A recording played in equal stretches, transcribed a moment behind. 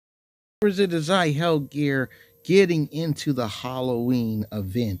It is I, Hellgear, getting into the Halloween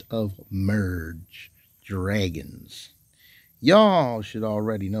event of Merge Dragons. Y'all should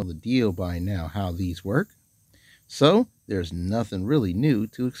already know the deal by now how these work, so there's nothing really new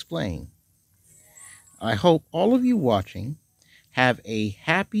to explain. I hope all of you watching have a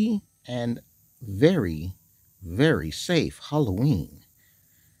happy and very, very safe Halloween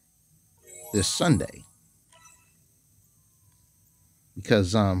this Sunday.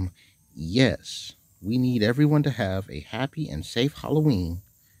 Because, yes, we need everyone to have a happy and safe Halloween.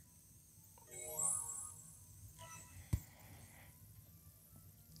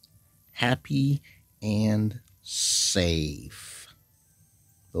 Happy and safe.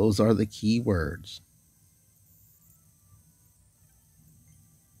 Those are the key words.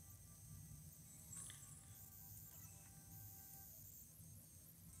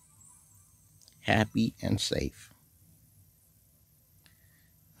 Happy and safe.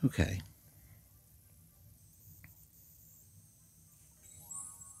 Okay.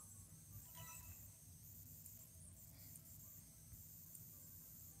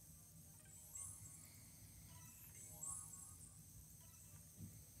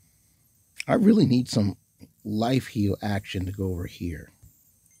 I really need some life heal action to go over here.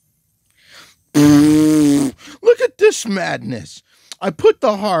 Look at this madness. I put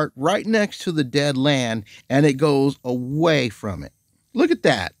the heart right next to the dead land and it goes away from it. Look at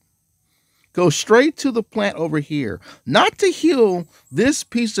that. Go straight to the plant over here. Not to heal this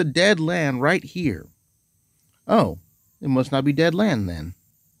piece of dead land right here. Oh, it must not be dead land then.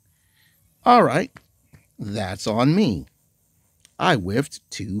 All right, that's on me. I whiffed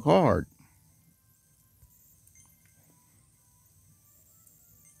too hard.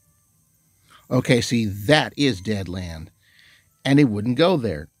 Okay, see, that is dead land, and it wouldn't go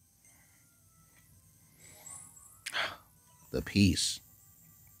there. The piece.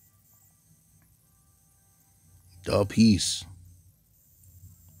 The piece.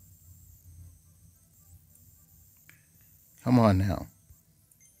 Come on now.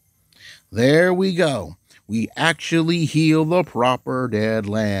 There we go. We actually heal the proper dead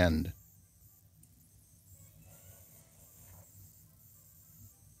land.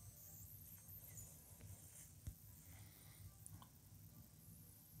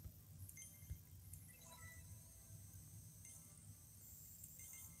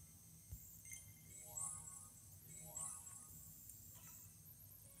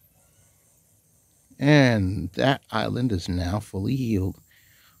 And that island is now fully healed.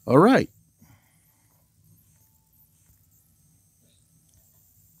 All right.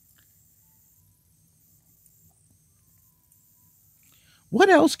 What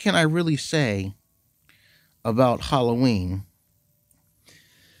else can I really say about Halloween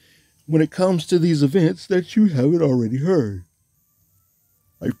when it comes to these events that you haven't already heard?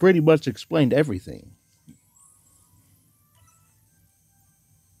 I pretty much explained everything.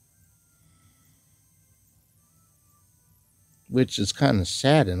 Which is kind of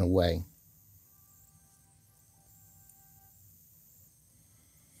sad in a way.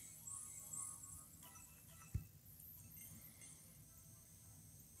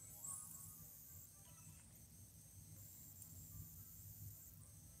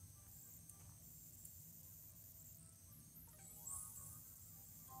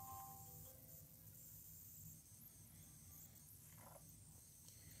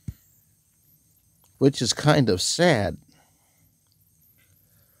 Which is kind of sad.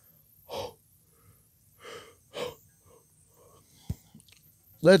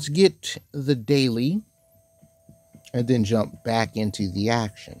 Let's get the daily and then jump back into the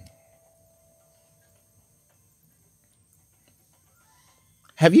action.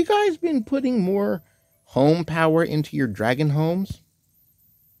 Have you guys been putting more home power into your dragon homes?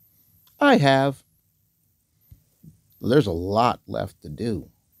 I have. There's a lot left to do.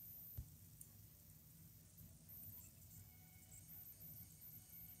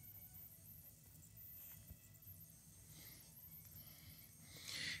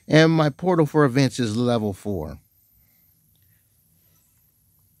 And my portal for events is level 4.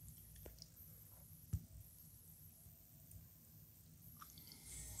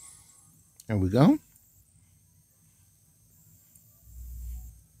 There we go.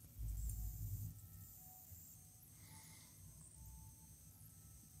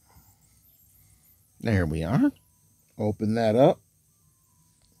 There we are. Open that up.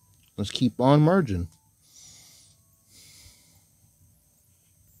 Let's keep on merging.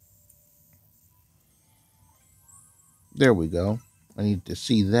 There we go. I need to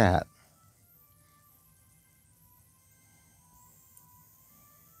see that.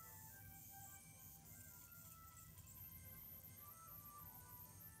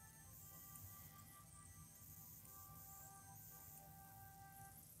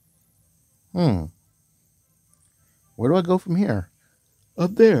 Hmm. Where do I go from here?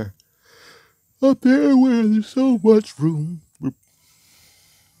 Up there. Up there where there's so much room.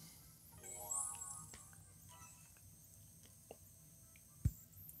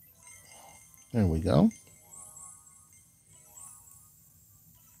 There we go.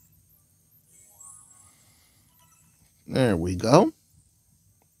 There we go.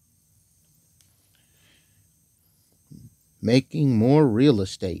 Making more real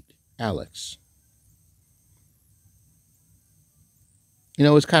estate, Alex. You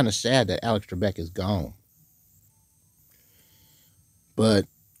know, it's kind of sad that Alex Trebek is gone. But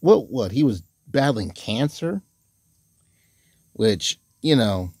what? He was battling cancer, which, you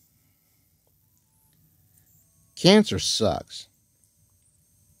know, cancer sucks.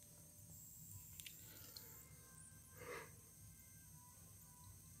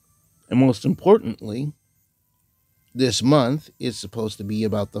 And most importantly, this month is supposed to be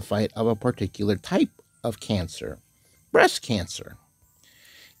about the fight of a particular type of cancer, breast cancer.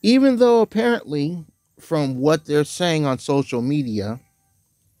 Even though apparently, from what they're saying on social media,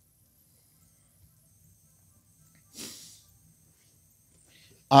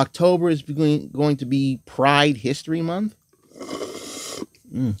 October is going to be Pride History Month.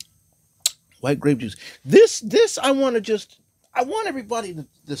 White grape juice. This I want everybody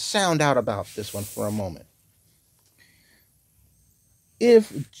to sound out about this one for a moment.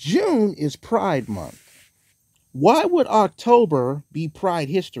 If June is Pride Month, why would October be Pride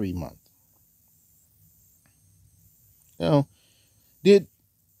History Month? You know, did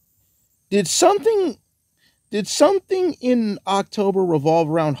did something did something in October revolve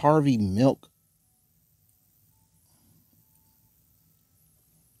around Harvey Milk?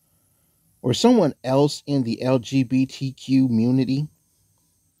 Or someone else in the LGBTQ community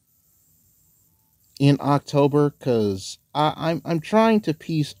in October? Because I'm trying to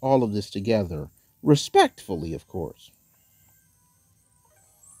piece all of this together respectfully, of course.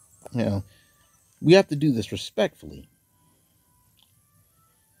 You know, we have to do this respectfully.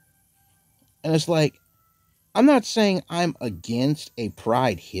 And it's like, I'm not saying I'm against a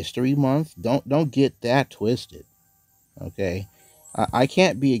Pride History Month. Don't get that twisted. Okay, I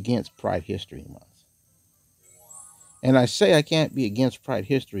can't be against Pride History Month. And I say I can't be against Pride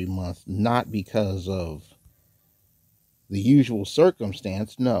History Month not because of the usual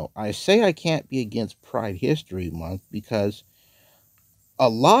circumstance. No, I say I can't be against Pride History Month because a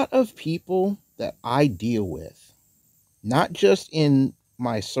lot of people that I deal with, not just in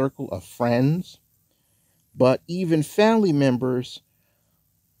my circle of friends, but even family members,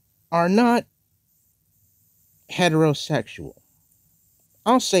 are not heterosexual.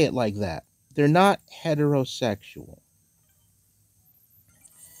 I'll say it like that. They're not heterosexual.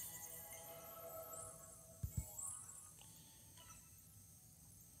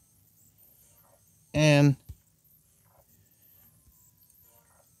 And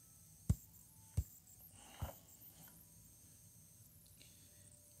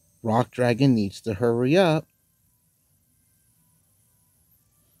Rock Dragon needs to hurry up.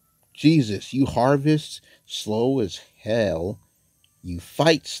 Jesus, you harvest slow as hell. You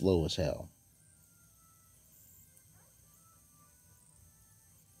fight slow as hell.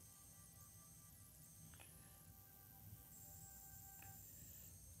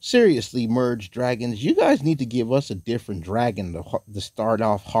 Seriously, Merge Dragons, you guys need to give us a different dragon to start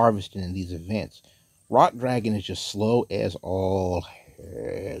off harvesting in these events. Rock Dragon is just slow as all hell.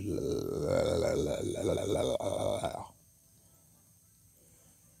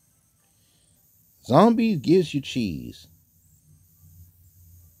 Zombie gives you cheese.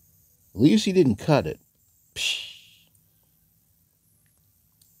 At least he didn't cut it. Psh,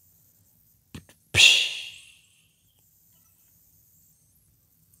 psh.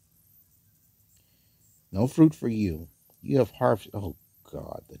 No fruit for you. You have harvest. Oh,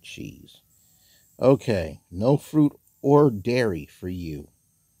 God, the cheese. Okay, no fruit or dairy for you.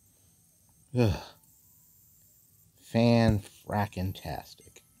 Ugh.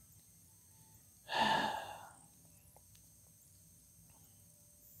 Fan-frackin-tastic.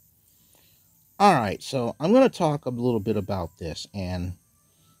 All right, so I'm going to talk a little bit about this, and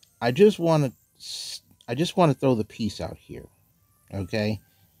I just want to throw the piece out here, okay?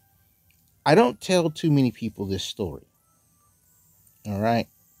 I don't tell too many people this story. All right?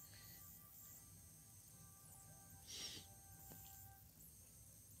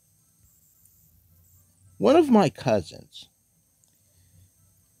 One of my cousins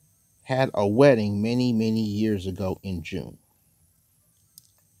had a wedding many, many years ago in June.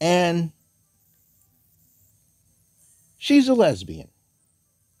 And she's a lesbian.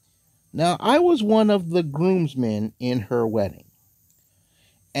 Now, I was one of the groomsmen in her wedding.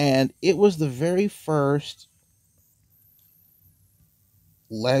 And it was the very first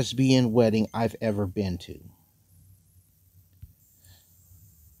lesbian wedding I've ever been to.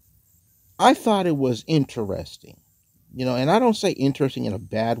 I thought it was interesting, and I don't say interesting in a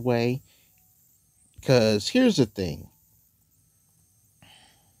bad way, because here's the thing.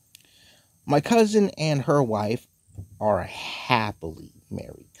 My cousin and her wife are a happily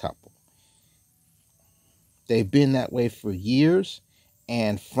married couple. They've been that way for years,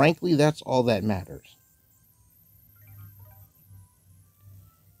 and frankly, that's all that matters.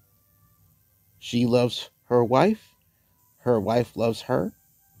 She loves her wife loves her,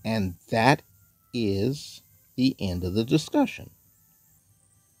 and that is the end of the discussion.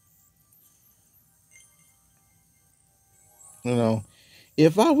 You know,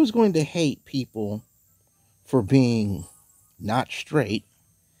 if I was going to hate people for being not straight,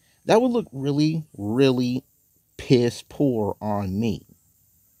 that would look really, really piss poor on me.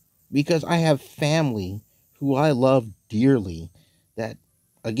 Because I have family who I love dearly that,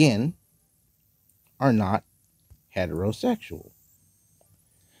 again, are not heterosexual.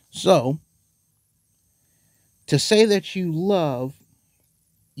 So, to say that you love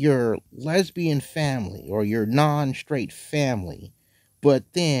your lesbian family or your non straight family,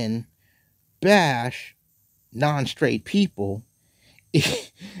 but then bash non straight people,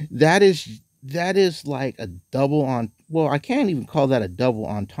 that is like a double on well, I can't even call that a double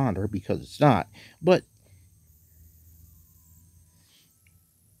entendre because it's not, but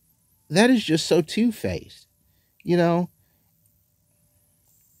that is just so two-faced. You know,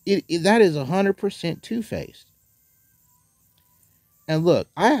 that is 100% two-faced. And look,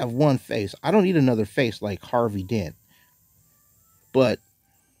 I have one face. I don't need another face like Harvey Dent. But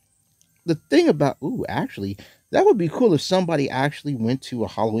the thing about actually, that would be cool if somebody actually went to a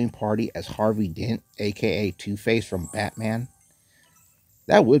Halloween party as Harvey Dent, aka Two Face from Batman.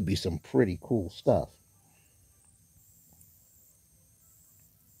 That would be some pretty cool stuff.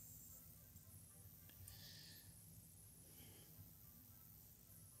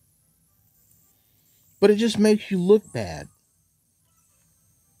 But it just makes you look bad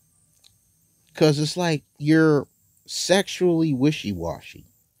because it's like you're sexually wishy-washy.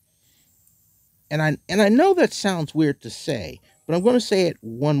 And I know that sounds weird to say, but I'm going to say it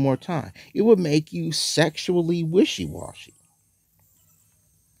one more time. It would make you sexually wishy-washy.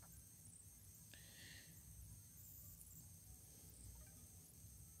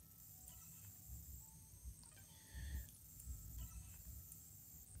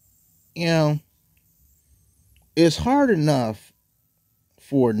 You know, it's hard enough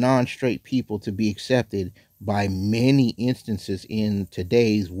for non-straight people to be accepted by many instances in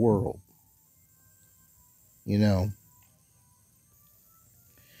today's world. You know,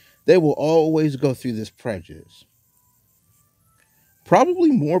 they will always go through this prejudice.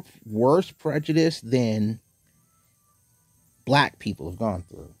 Probably more worse prejudice than black people have gone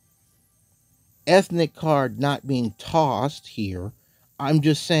through. Ethnic card not being tossed here. I'm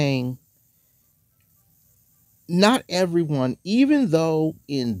just saying, not everyone, even though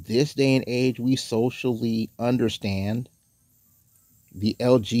in this day and age we socially understand the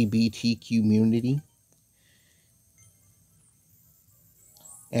LGBTQ community,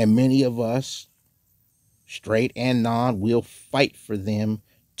 and many of us, straight and non, will fight for them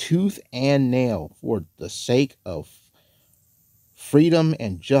tooth and nail for the sake of freedom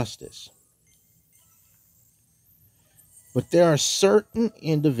and justice. But there are certain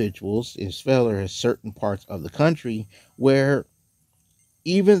individuals, as well as certain parts of the country, where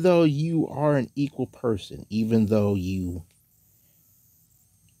even though you are an equal person, even though you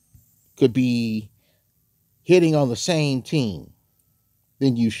could be hitting on the same team,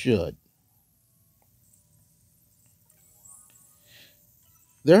 then you should.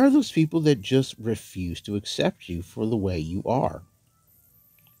 There are those people that just refuse to accept you for the way you are.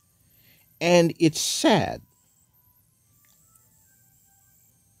 And it's sad.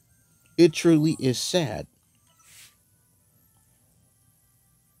 It truly is sad.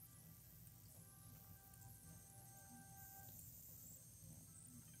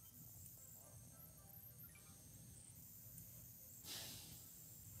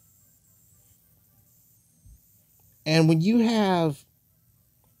 And when you have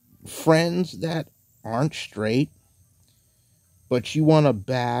friends that aren't straight, but you want to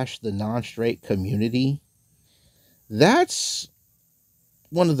bash the non straight community, that's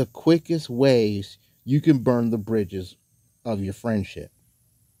one of the quickest ways you can burn the bridges of your friendship.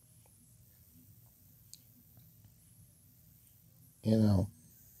 You know,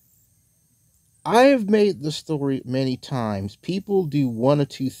 I have made the story many times. People do one of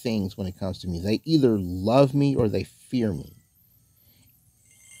two things when it comes to me. They either love me or they fear me.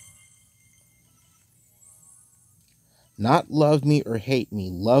 Not love me or hate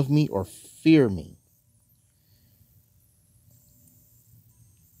me, love me or fear me.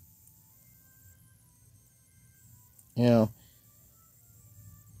 You know,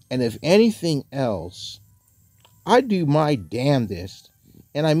 and if anything else, I do my damnedest,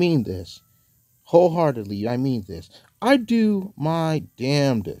 and I mean this wholeheartedly, I mean this. I do my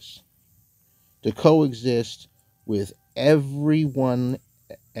damnedest to coexist with everyone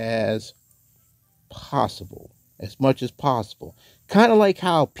as possible, as much as possible. Kind of like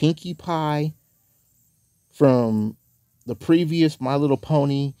how Pinkie Pie from the previous My Little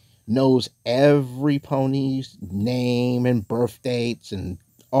Pony knows every pony's name and birth dates and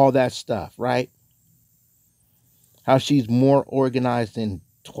all that stuff, right? How she's more organized than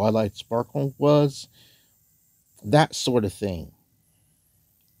Twilight Sparkle was. That sort of thing.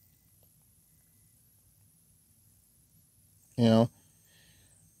 You know,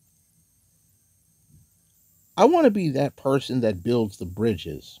 I want to be that person that builds the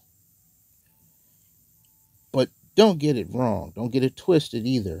bridges. But don't get it wrong. Don't get it twisted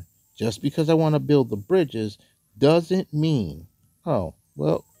either. Just because I want to build the bridges doesn't mean, oh,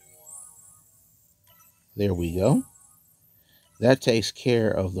 well, there we go. That takes care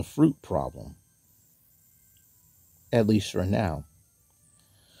of the fruit problem, at least for now.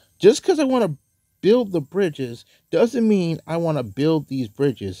 Just because I want to build the bridges doesn't mean I want to build these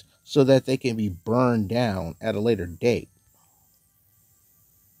bridges so that they can be burned down at a later date.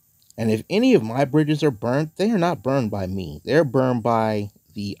 And if any of my bridges are burned, they are not burned by me. They're burned by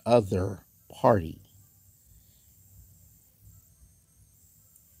the other party.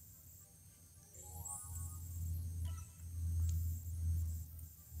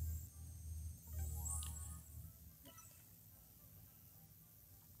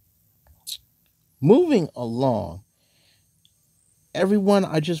 Moving along, everyone,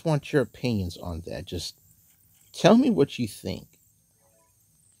 I just want your opinions on that. Just tell me what you think.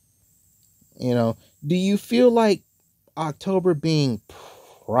 You know, do you feel like October being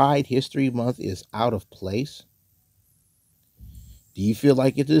Pride History Month is out of place? Do you feel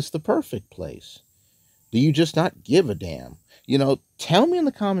like it is the perfect place? Do you just not give a damn? You know, tell me in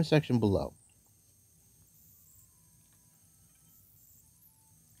the comment section below.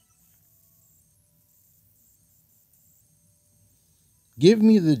 Give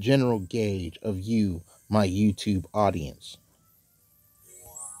me the general gauge of you, my YouTube audience.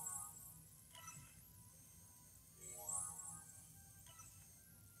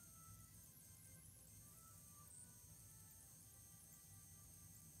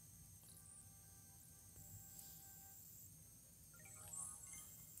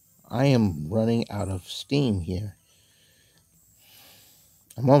 I am running out of steam here.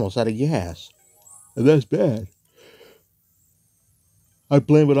 I'm almost out of gas. And that's bad. I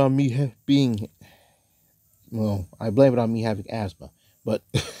blame it on me being, well, I blame it on me having asthma. But,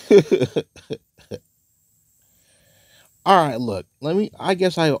 all right, look, I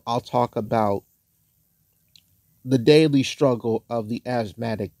guess I'll talk about the daily struggle of the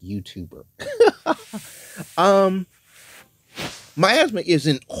asthmatic YouTuber. um, my asthma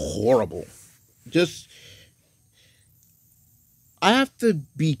isn't horrible. Just, I have to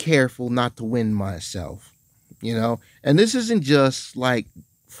be careful not to win myself, you know? And this isn't just like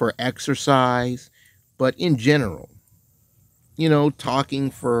for exercise, but in general. You know,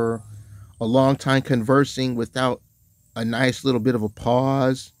 talking for a long time, conversing without a nice little bit of a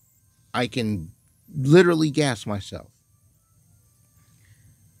pause, I can literally gas myself.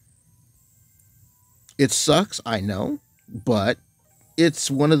 It sucks, I know, but it's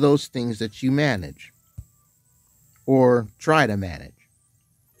one of those things that you manage or try to manage.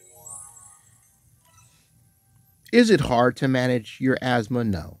 Is it hard to manage your asthma?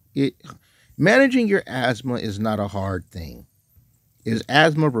 No. Managing your asthma is not a hard thing. Is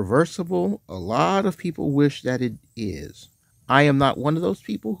asthma reversible? A lot of people wish that it is. I am not one of those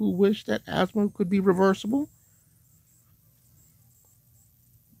people who wish that asthma could be reversible.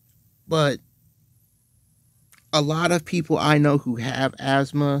 But a lot of people I know who have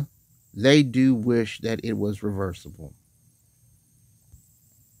asthma, they do wish that it was reversible.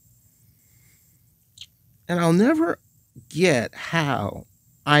 And I'll never get how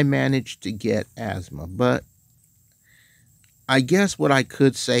I managed to get asthma, but I guess what I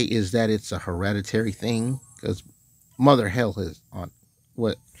could say is that it's a hereditary thing because Mother Hell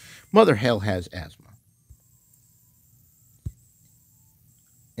Mother Hell has asthma.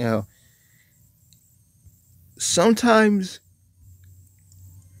 You know, sometimes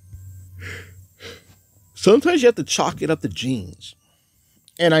you have to chalk it up to genes.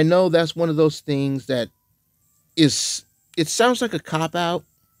 And I know that's one of those things that it sounds like a cop out,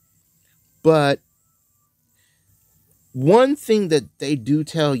 but One thing that they do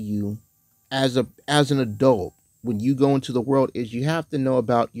tell you as an adult when you go into the world is you have to know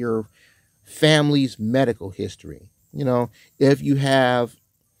about your family's medical history. If you have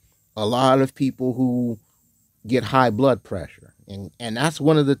a lot of people who get high blood pressure, and that's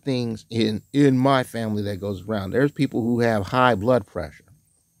one of the things in my family that goes around. There's people who have high blood pressure,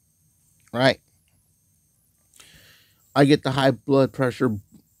 right? I get the high blood pressure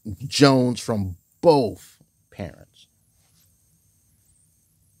Jones from both parents.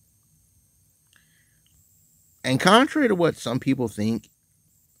 And contrary to what some people think,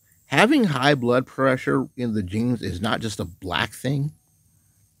 having high blood pressure in the genes is not just a black thing.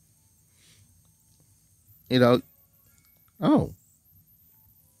 You know, oh,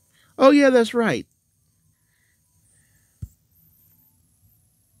 oh yeah, that's right.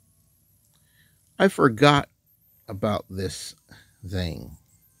 I forgot about this thing.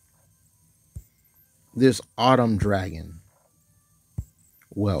 This autumn dragon.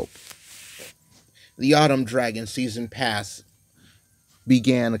 Well, the autumn dragon season pass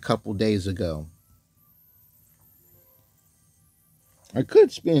began a couple days ago. I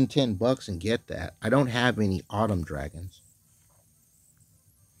could spend $10 and get that. I don't have any autumn dragons.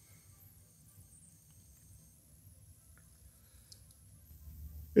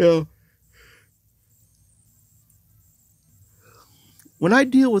 Yeah. When I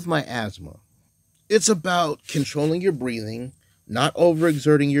deal with my asthma, it's about controlling your breathing, not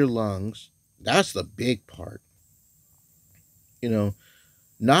overexerting your lungs. That's the big part. You know,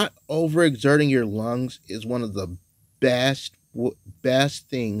 not overexerting your lungs is one of the best best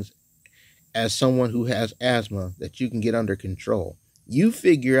things as someone who has asthma that you can get under control. You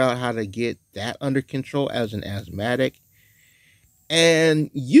figure out how to get that under control as an asthmatic, and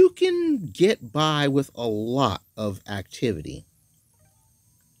you can get by with a lot of activity.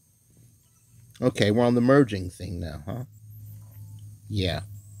 Okay, we're on the merging thing now, huh? Yeah,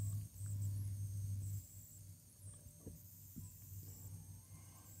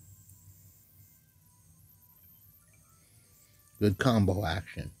 good combo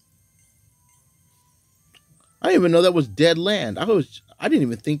action. I didn't even know that was dead land. I didn't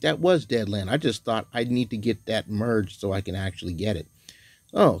even think that was dead land. I just thought I need to get that merged so I can actually get it.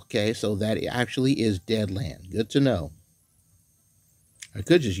 Oh, okay, so that actually is dead land. Good to know. I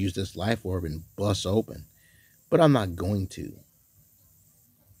could just use this life orb and bust open, but I'm not going to.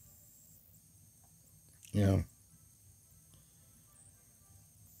 You know,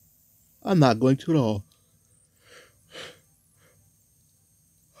 I'm not going to at all.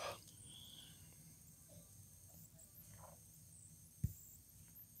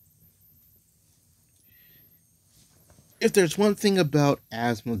 If there's one thing about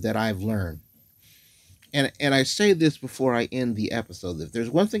asthma that I've learned, and I say this before I end the episode, if there's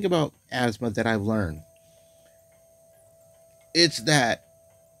one thing about asthma that I've learned, it's that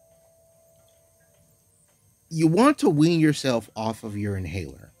you want to wean yourself off of your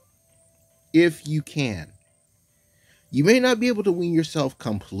inhaler if you can. You may not be able to wean yourself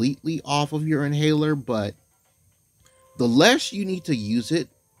completely off of your inhaler, but the less you need to use it,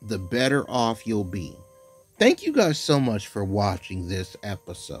 the better off you'll be. Thank you guys so much for watching this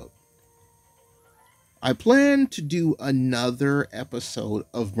episode. I plan to do another episode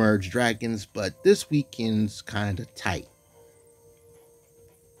of Merge Dragons, but this weekend's kind of tight.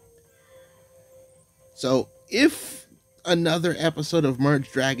 So if another episode of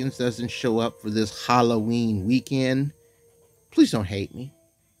Merge Dragons doesn't show up for this Halloween weekend, please don't hate me.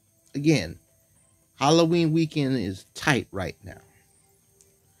 Again, Halloween weekend is tight right now.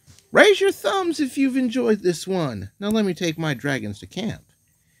 Raise your thumbs if you've enjoyed this one. Now let me take my dragons to camp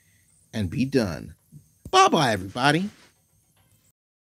and be done. Bye-bye, everybody.